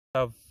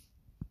Have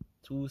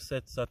two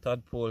sets of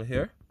tadpole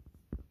here.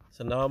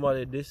 So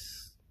normally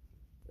this,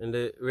 in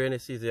the rainy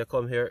season you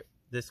come here,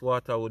 this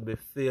water would be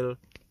filled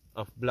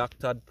of black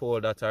tadpole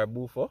that are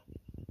buffer.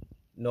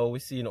 Now we're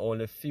seeing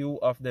only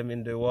few of them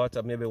in the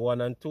water, maybe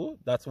 1 and 2.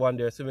 That's one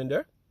there swimming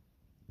there.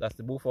 That's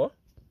the buffer.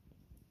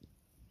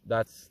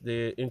 That's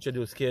the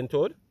introduced cane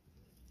toad.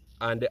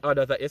 And the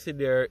other that you see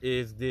there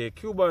is the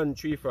Cuban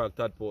tree frog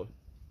tadpole.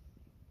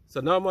 So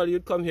normally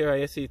you'd come here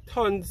and you see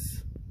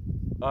tons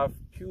of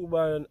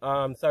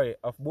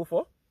of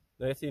buffer.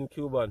 Now you're seeing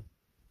Cuban.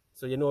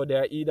 So you know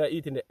they're either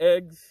eating the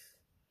eggs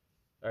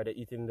or they're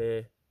eating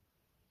the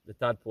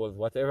tadpoles,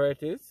 whatever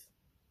it is.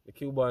 The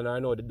Cuban, I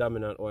know the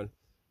dominant one.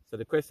 So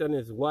the question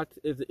is, what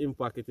is the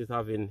impact it is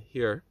having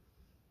here?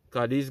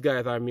 Because these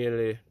guys are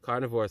mainly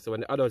carnivores. So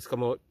when the adults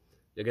come out,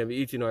 they're going to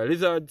be eating our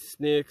lizards,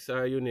 snakes,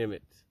 or you name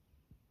it.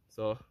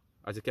 So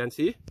as you can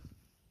see,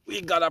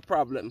 we got a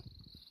problem.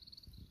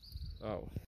 Oh.